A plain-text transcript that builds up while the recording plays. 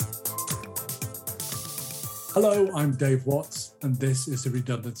Hello, I'm Dave Watts, and this is the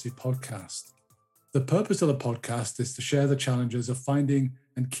Redundancy Podcast. The purpose of the podcast is to share the challenges of finding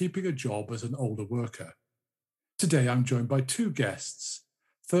and keeping a job as an older worker. Today, I'm joined by two guests.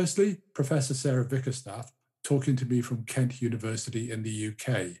 Firstly, Professor Sarah Vickerstaff, talking to me from Kent University in the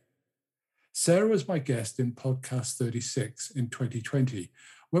UK. Sarah was my guest in podcast 36 in 2020,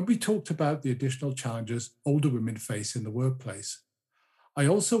 when we talked about the additional challenges older women face in the workplace. I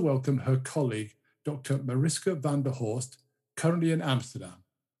also welcome her colleague, Dr Mariska van der Horst, currently in Amsterdam.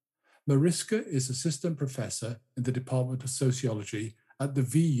 Mariska is assistant professor in the Department of Sociology at the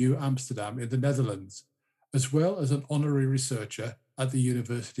VU Amsterdam in the Netherlands, as well as an honorary researcher at the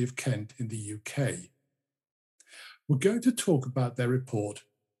University of Kent in the UK. We're going to talk about their report,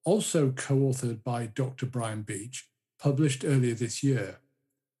 also co-authored by Dr. Brian Beach, published earlier this year.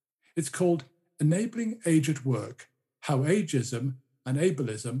 It's called Enabling Age at Work, How Ageism and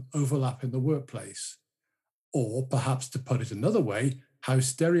Ableism Overlap in the Workplace. Or perhaps to put it another way, how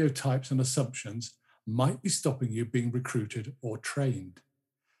stereotypes and assumptions might be stopping you being recruited or trained.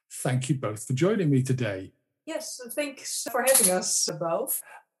 Thank you both for joining me today. Yes, thanks for having us both.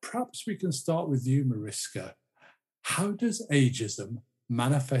 Perhaps we can start with you, Mariska. How does ageism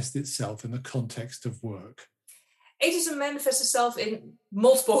manifest itself in the context of work? Ageism manifests itself in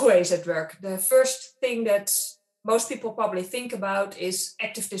multiple ways at work. The first thing that most people probably think about is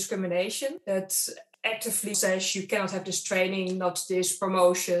active discrimination, that actively says you cannot have this training, not this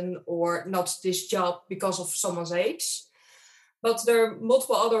promotion, or not this job because of someone's age. But there are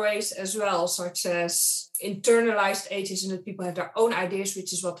multiple other ways as well, such as internalized ageism, that people have their own ideas,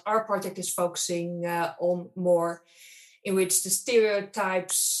 which is what our project is focusing on more, in which the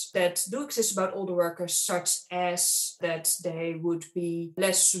stereotypes that do exist about older workers, such as that they would be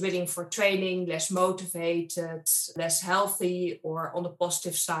less willing for training, less motivated, less healthy, or on the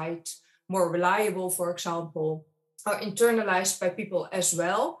positive side, more reliable, for example, are internalized by people as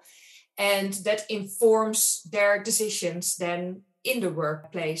well. And that informs their decisions then in the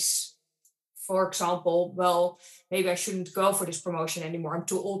workplace. For example, well, maybe I shouldn't go for this promotion anymore. I'm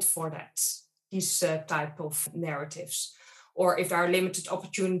too old for that. These type of narratives. Or if there are limited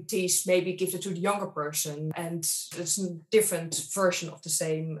opportunities, maybe give it to the younger person. And it's a different version of the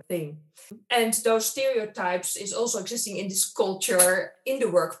same thing. And those stereotypes is also existing in this culture in the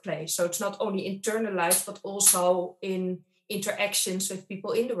workplace. So it's not only internalized, but also in interactions with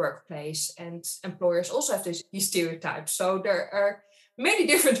people in the workplace. And employers also have these stereotypes. So there are many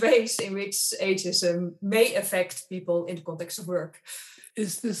different ways in which ageism may affect people in the context of work.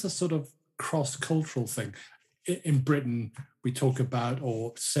 Is this a sort of cross-cultural thing? In Britain, we talk about,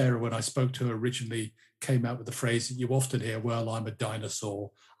 or Sarah, when I spoke to her originally, came out with the phrase that you often hear, well, I'm a dinosaur,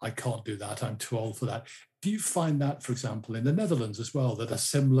 I can't do that, I'm too old for that. Do you find that, for example, in the Netherlands as well, that a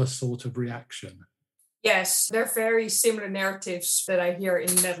similar sort of reaction? Yes, there are very similar narratives that I hear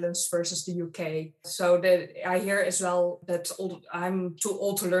in the Netherlands versus the UK. So that I hear as well that I'm too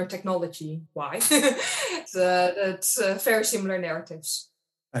old to learn technology. Why? That's very similar narratives.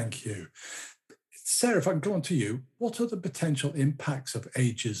 Thank you. Sarah, if I can go on to you, what are the potential impacts of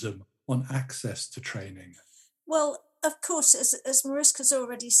ageism on access to training? Well, of course, as Mariska's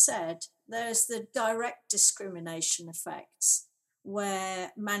already said, there's the direct discrimination effects,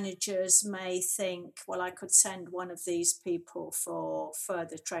 where managers may think, well, I could send one of these people for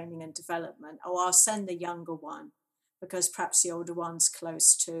further training and development, or I'll send the younger one because perhaps the older one's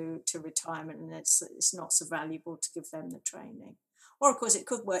close to retirement and it's not so valuable to give them the training. Or, of course, it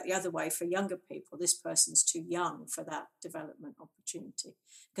could work the other way for younger people. This person's too young for that development opportunity.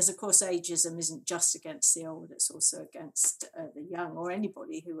 Because, of course, ageism isn't just against the old, it's also against the young or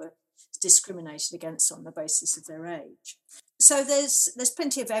anybody who are discriminated against on the basis of their age. So there's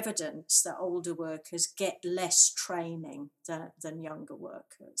plenty of evidence that older workers get less training than younger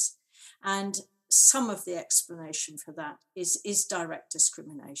workers. And some of the explanation for that is direct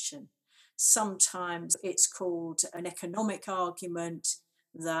discrimination. Sometimes it's called an economic argument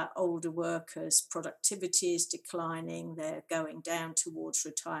that older workers' productivity is declining, they're going down towards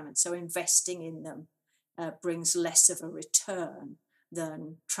retirement. So investing in them brings less of a return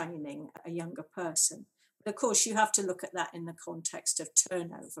than training a younger person. But of course, you have to look at that in the context of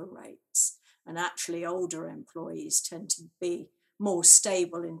turnover rates. And actually, older employees tend to be more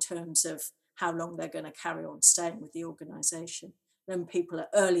stable in terms of how long they're going to carry on staying with the organisation than people at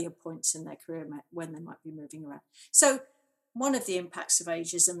earlier points in their career when they might be moving around. So one of the impacts of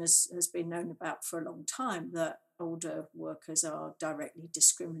ageism has been known about for a long time, that older workers are directly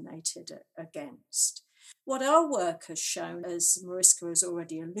discriminated against. What our work has shown, as Mariska has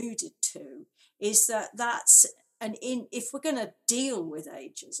already alluded to, is that if we're going to deal with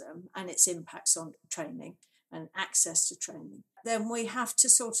ageism and its impacts on training, and access to training, then we have to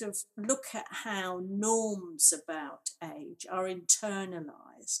sort of look at how norms about age are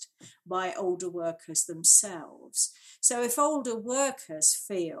internalised by older workers themselves. So if older workers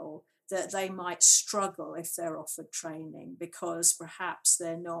feel that they might struggle if they're offered training because perhaps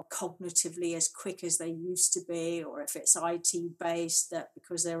they're not cognitively as quick as they used to be, or if it's IT based, that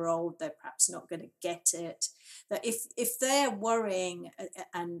because they're old, they're perhaps not going to get it. That if they're worrying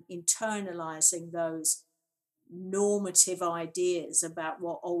and internalising those normative ideas about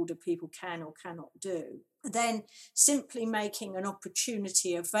what older people can or cannot do, then simply making an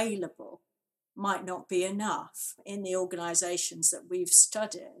opportunity available might not be enough. In the organisations that we've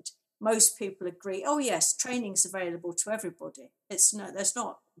studied, most people agree, oh yes, training's available to everybody. There's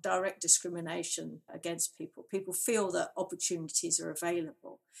not direct discrimination against people. People feel that opportunities are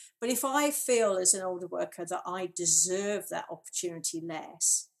available. But if I feel as an older worker that I deserve that opportunity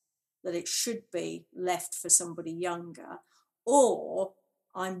less, that it should be left for somebody younger, or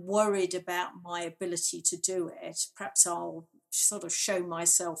I'm worried about my ability to do it, perhaps I'll sort of show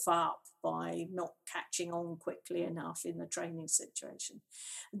myself up by not catching on quickly enough in the training situation,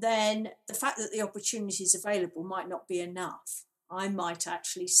 then the fact that the opportunity is available might not be enough. I might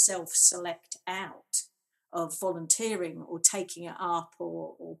actually self-select out of volunteering or taking it up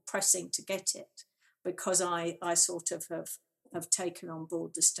or pressing to get it, because I sort of have taken on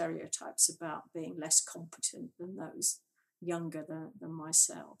board the stereotypes about being less competent than those younger than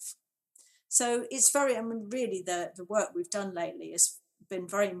myself. So it's really the work we've done lately has been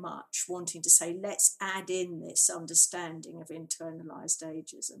very much wanting to say, let's add in this understanding of internalised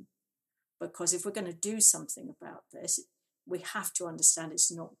ageism, because if we're going to do something about this, we have to understand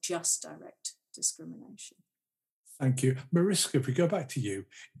it's not just direct discrimination. Thank you. Mariska, if we go back to you,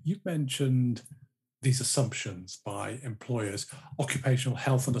 you mentioned these assumptions by employers, occupational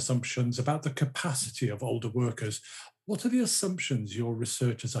health and assumptions about the capacity of older workers. What are the assumptions your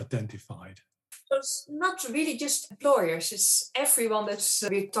research has identified? So it's not really just employers, it's everyone that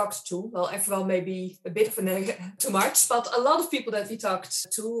we talked to. Well, everyone may be a bit of too much, but a lot of people that we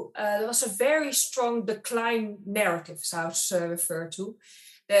talked to, there was a very strong decline narrative, as I was referred to,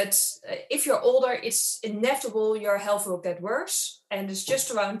 that if you're older, it's inevitable your health will get worse, and it's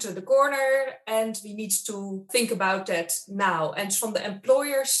just around the corner, and we need to think about that now. And from the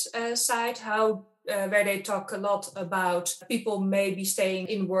employer's side, where they talk a lot about people maybe staying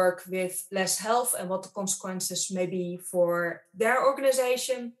in work with less health and what the consequences may be for their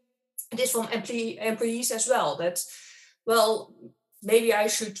organization. It is from employees as well, that, well, maybe I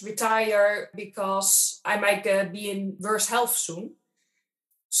should retire because I might be in worse health soon.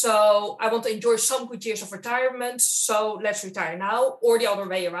 So I want to enjoy some good years of retirement, so let's retire now, or the other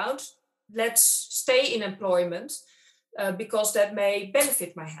way around. Let's stay in employment because that may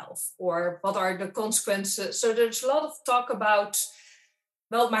benefit my health, or what are the consequences. So there's a lot of talk about,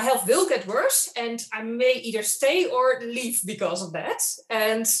 well, my health will get worse and I may either stay or leave because of that.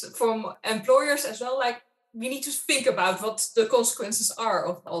 And from employers as well, like, we need to think about what the consequences are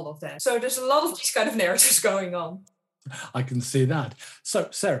of all of that. So there's a lot of these kind of narratives going on. I can see that. So,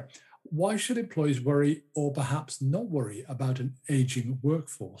 Sarah, why should employees worry or perhaps not worry about an ageing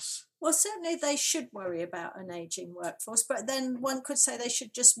workforce? Well, certainly they should worry about an ageing workforce, but then one could say they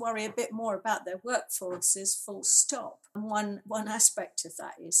should just worry a bit more about their workforces, full stop. And one aspect of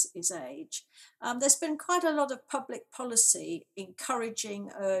that is age. There's been quite a lot of public policy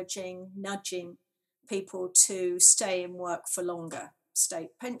encouraging, urging, nudging people to stay in work for longer. State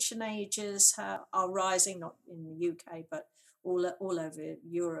pension ages are rising, not in the UK, but all over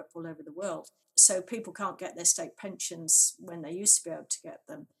Europe, all over the world. So people can't get their state pensions when they used to be able to get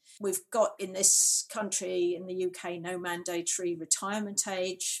them. We've got in this country, in the UK, no mandatory retirement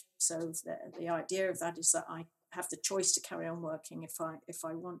age. So the idea of that is that I have the choice to carry on working if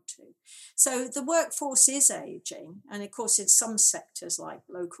I want to. So the workforce is ageing. And of course, in some sectors like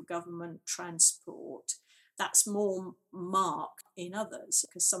local government, transport, that's more marked in others,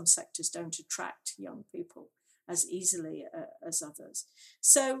 because some sectors don't attract young people as easily as others.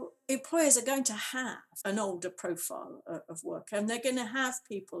 So employers are going to have an older profile of work, and they're going to have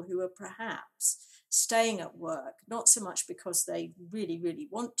people who are perhaps staying at work, not so much because they really, really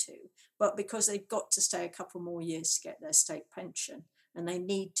want to, but because they've got to stay a couple more years to get their state pension. And they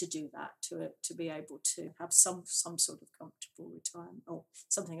need to do that to be able to have some sort of comfortable retirement, or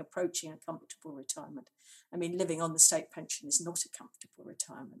something approaching a comfortable retirement. I mean, living on the state pension is not a comfortable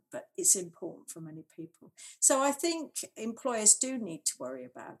retirement, but it's important for many people. So I think employers do need to worry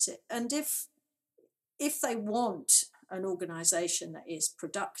about it. And if they want an organisation that is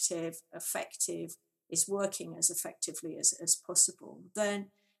productive, effective, is working as effectively as possible, then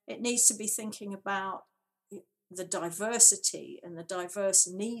it needs to be thinking about the diversity and the diverse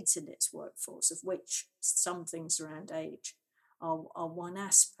needs in its workforce, of which some things around age are one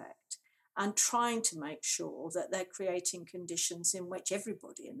aspect, and trying to make sure that they're creating conditions in which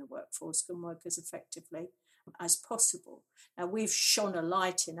everybody in the workforce can work as effectively as possible. Now, we've shone a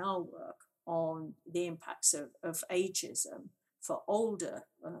light in our work on the impacts of ageism for older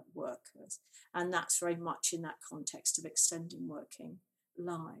workers, and that's very much in that context of extending working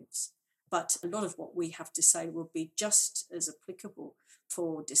lives. But a lot of what we have to say will be just as applicable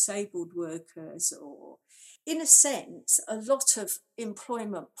for disabled workers, or, in a sense, a lot of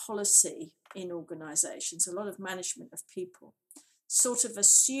employment policy in organisations, a lot of management of people, sort of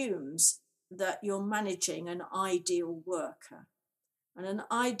assumes that you're managing an ideal worker. And an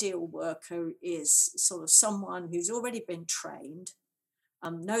ideal worker is sort of someone who's already been trained,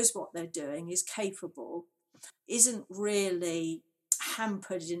 knows what they're doing, is capable, isn't really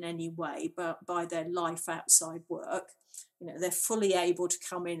hampered in any way by their life outside work. They're fully able to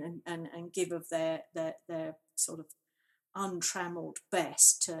come in and give of their sort of untrammeled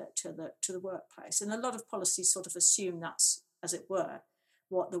best to the workplace. And a lot of policies sort of assume that's, as it were,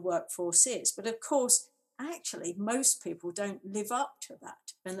 what the workforce is. But of course, actually, most people don't live up to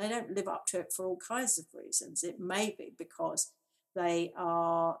that, and they don't live up to it for all kinds of reasons. It may be because they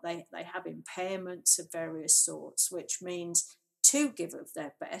have impairments of various sorts, which means to give of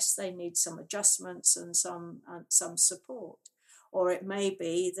their best, they need some adjustments and some support. Or it may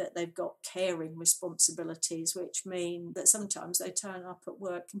be that they've got caring responsibilities, which mean that sometimes they turn up at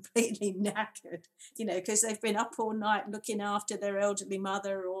work completely knackered, because they've been up all night looking after their elderly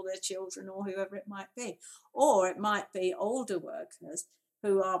mother or their children or whoever it might be. Or it might be older workers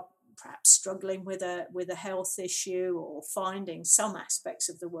who are perhaps struggling with a health issue or finding some aspects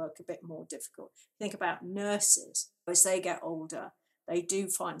of the work a bit more difficult. Think about nurses. As they get older, they do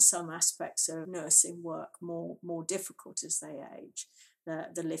find some aspects of nursing work more difficult as they age,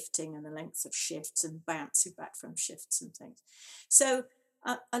 the lifting and the length of shifts and bouncing back from shifts and things. So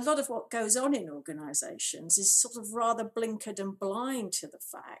a lot of what goes on in organisations is sort of rather blinkered and blind to the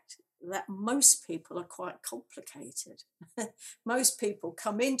fact that most people are quite complicated. Most people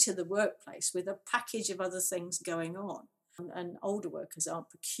come into the workplace with a package of other things going on. And older workers aren't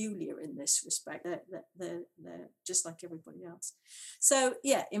peculiar in this respect. They're just like everybody else. So,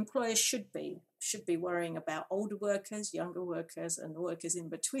 yeah, employers should be worrying about older workers, younger workers, and the workers in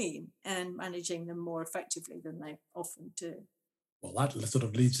between, and managing them more effectively than they often do. Well, that sort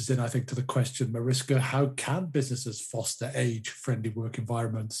of leads us in, I think, to the question, Mariska, how can businesses foster age-friendly work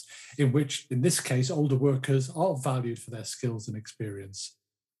environments in which, in this case, older workers are valued for their skills and experience?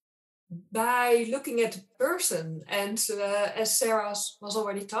 By looking at the person, and as Sarah was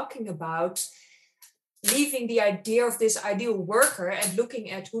already talking about, leaving the idea of this ideal worker and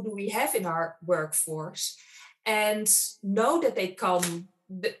looking at who do we have in our workforce, and know that they come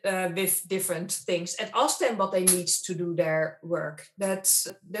with different things, and ask them what they need to do their work. That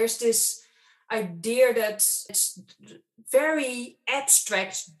there's this idea that it's very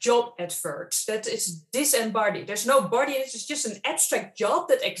abstract job at first, that it's disembodied. There's no body in it, it's just an abstract job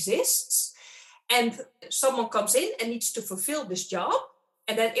that exists. And someone comes in and needs to fulfill this job.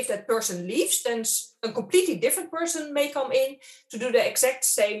 And then if that person leaves, then a completely different person may come in to do the exact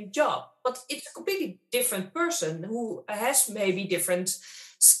same job. But it's a completely different person who has maybe different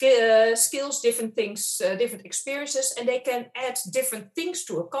skills, different things, different experiences, and they can add different things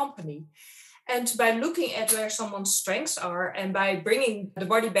to a company. And by looking at where someone's strengths are, and by bringing the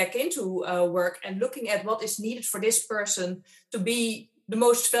body back into work and looking at what is needed for this person to be the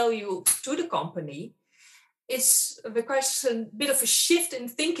most value to the company, it requires a bit of a shift in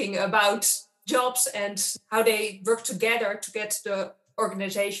thinking about jobs and how they work together to get the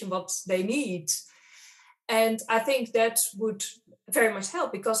organization what they need. And I think that would very much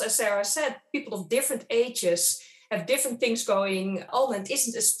help, because as Sarah said, people of different ages have different things going on, and it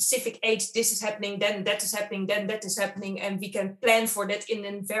isn't a specific age, this is happening, then that is happening, then that is happening, and we can plan for that in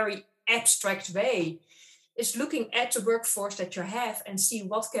a very abstract way. It's looking at the workforce that you have and see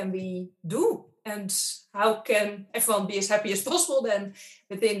what can we do and how can everyone be as happy as possible then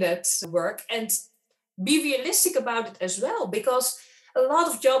within that work, and be realistic about it as well, because a lot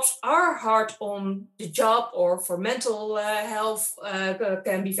of jobs are hard on the job, or for mental health,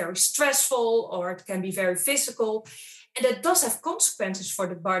 can be very stressful, or it can be very physical. And that does have consequences for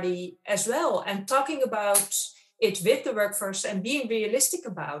the body as well. And talking about it with the workforce and being realistic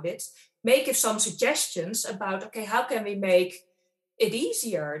about it, may give some suggestions about, okay, how can we make it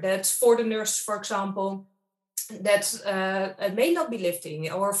easier? That for the nurse, for example, that it may not be lifting,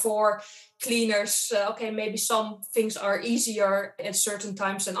 or for cleaners, okay, maybe some things are easier at certain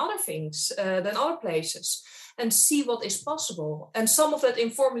times than other things, than other places. and see what is possible. And some of that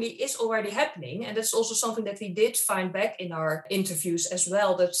informally is already happening. And that's also something that we did find back in our interviews as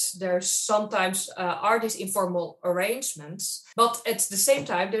well, that there's sometimes are these informal arrangements. But at the same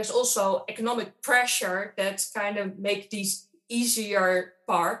time, there's also economic pressure that kind of make these easier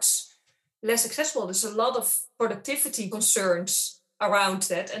parts less accessible. There's a lot of productivity concerns around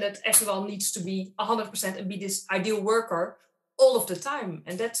that, and that everyone needs to be 100% and be this ideal worker all of the time.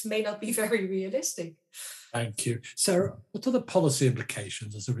 And that may not be very realistic. Thank you. Sarah, what are the policy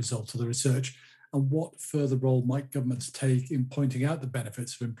implications as a result of the research, and what further role might governments take in pointing out the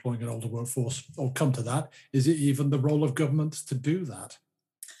benefits of employing an older workforce? Or come to that, is it even the role of governments to do that?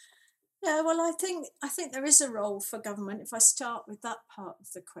 Yeah, well, I think there is a role for government. If I start with that part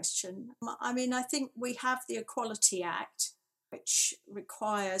of the question, I mean, I think we have the Equality Act, which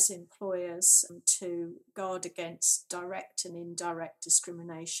requires employers to guard against direct and indirect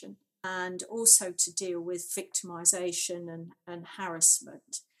discrimination, and also to deal with victimisation and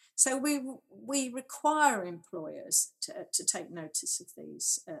harassment. So we require employers to take notice of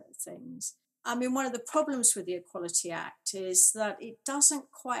these things. I mean, one of the problems with the Equality Act is that it doesn't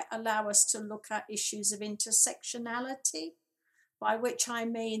quite allow us to look at issues of intersectionality, by which I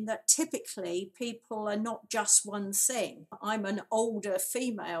mean that typically people are not just one thing. I'm an older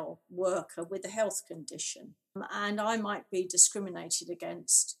female worker with a health condition, and I might be discriminated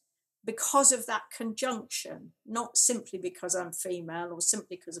against because of that conjunction, not simply because I'm female or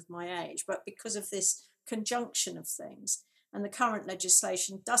simply because of my age, but because of this conjunction of things. And the current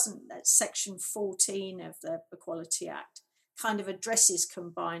legislation doesn't, Section 14 of the Equality Act kind of addresses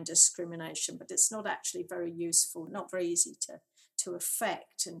combined discrimination, but it's not actually very useful, not very easy to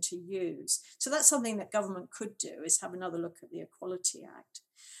affect and to use. So that's something that government could do, is have another look at the Equality Act.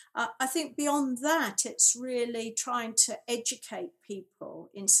 I think beyond that, it's really trying to educate people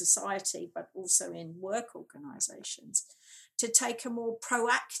in society, but also in work organisations, to take a more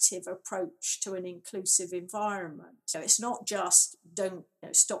proactive approach to an inclusive environment. So it's not just don't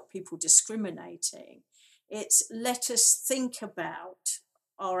stop people discriminating. It's let us think about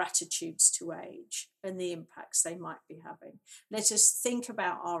our attitudes to age and the impacts they might be having. Let us think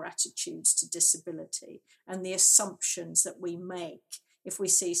about our attitudes to disability and the assumptions that we make if we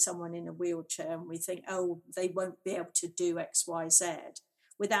see someone in a wheelchair and we think, oh, they won't be able to do X, Y, Z,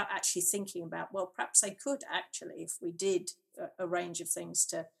 without actually thinking about, well, perhaps they could actually if we did a range of things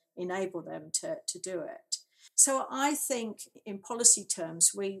to enable them to do it. So I think in policy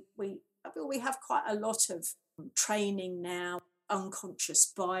terms, we have quite a lot of training now, unconscious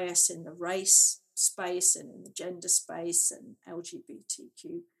bias in the race space and in the gender space and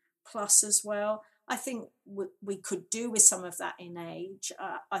LGBTQ plus as well. I think we could do with some of that in age,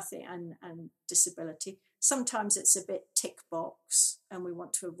 I think, and disability. Sometimes it's a bit tick box and we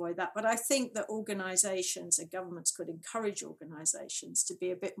want to avoid that. But I think that organisations and governments could encourage organisations to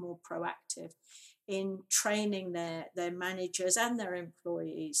be a bit more proactive in training their managers and their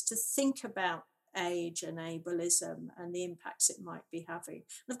employees to think about age and ableism and the impacts it might be having.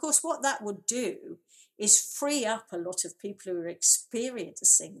 And of course, what that would do is free up a lot of people who are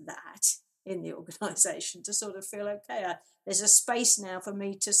experiencing that in the organisation to sort of feel, okay, there's a space now for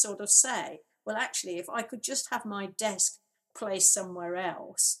me to sort of say, well, actually, if I could just have my desk placed somewhere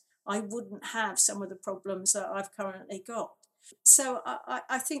else, I wouldn't have some of the problems that I've currently got. So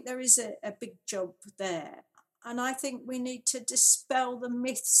I think there is a big job there. And I think we need to dispel the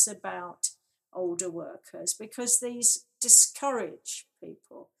myths about older workers because these discourage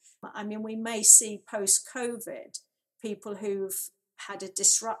people. I mean, we may see post-COVID people who've had a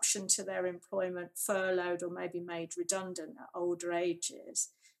disruption to their employment, furloughed or maybe made redundant at older ages,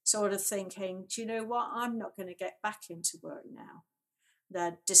 sort of thinking, do you know what, I'm not going to get back into work now.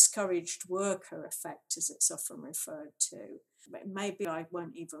 The discouraged worker effect, as it's often referred to. Maybe I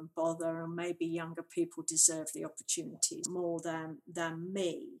won't even bother, and maybe younger people deserve the opportunities more than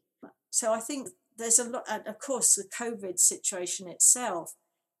me. So I think there's a lot, and of course the COVID situation itself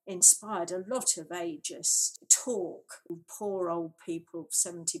inspired a lot of ageist talk. Poor old people,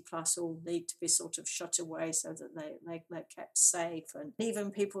 70 plus, all need to be sort of shut away so that they're kept safe. And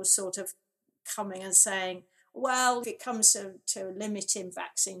even people sort of coming and saying, well, if it comes to limiting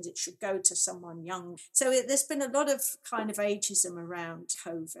vaccines, it should go to someone young. So there's been a lot of kind of ageism around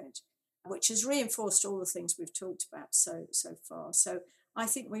COVID, which has reinforced all the things we've talked about so far. So I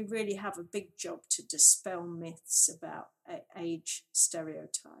think we really have a big job to dispel myths about age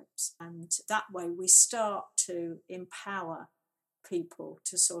stereotypes. And that way we start to empower people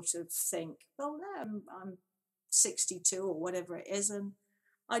to sort of think, well, no, I'm 62 or whatever it is, and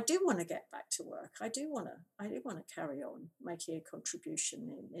I do want to get back to work. I do want to carry on making a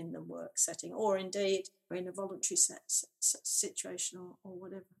contribution in the work setting, or indeed in a voluntary situation or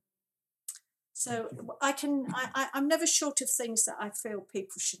whatever. So I'm never short of things that I feel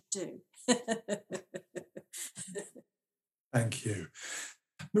people should do. Thank you.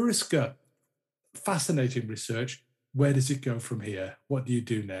 Mariska, fascinating research. Where does it go from here? What do you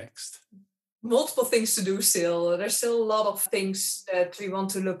do next? Multiple things to do still. There's still a lot of things that we want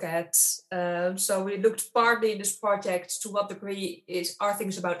to look at. So we looked partly in this project to what degree are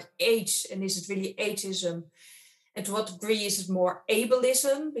things about age, and is it really ageism? And to what degree is it more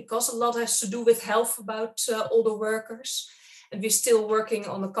ableism? Because a lot has to do with health about older workers. And we're still working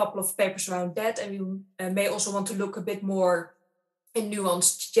on a couple of papers around that. And we may also want to look a bit more in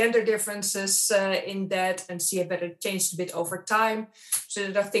nuanced gender differences in that, and see whether it changed a bit over time. So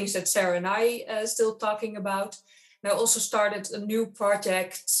there are things that Sarah and I still talking about. And I also started a new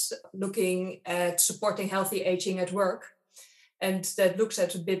project looking at supporting healthy aging at work. And that looks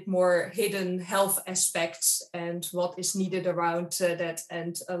at a bit more hidden health aspects and what is needed around that.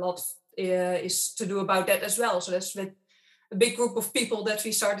 And a lot is to do about that as well. So that's with a big group of people that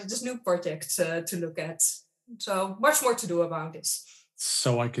we started this new project to look at. So much more to do around this.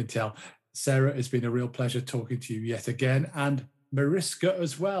 So I can tell. Sarah, it's been a real pleasure talking to you yet again, and Mariska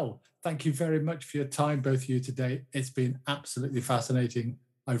as well. Thank you very much for your time, both of you today. It's been absolutely fascinating.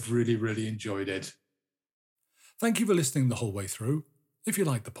 I've really, really enjoyed it. Thank you for listening the whole way through. If you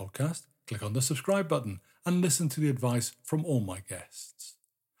like the podcast, click on the subscribe button and listen to the advice from all my guests.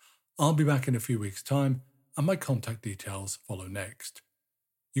 I'll be back in a few weeks' time, and my contact details follow next.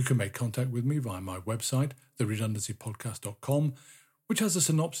 You can make contact with me via my website, theredundancypodcast.com, which has a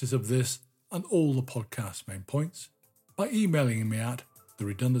synopsis of this and all the podcast's main points, by emailing me at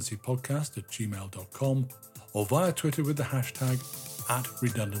theredundancypodcast@gmail.com, or via Twitter with the hashtag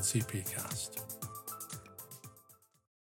 @redundancypcast.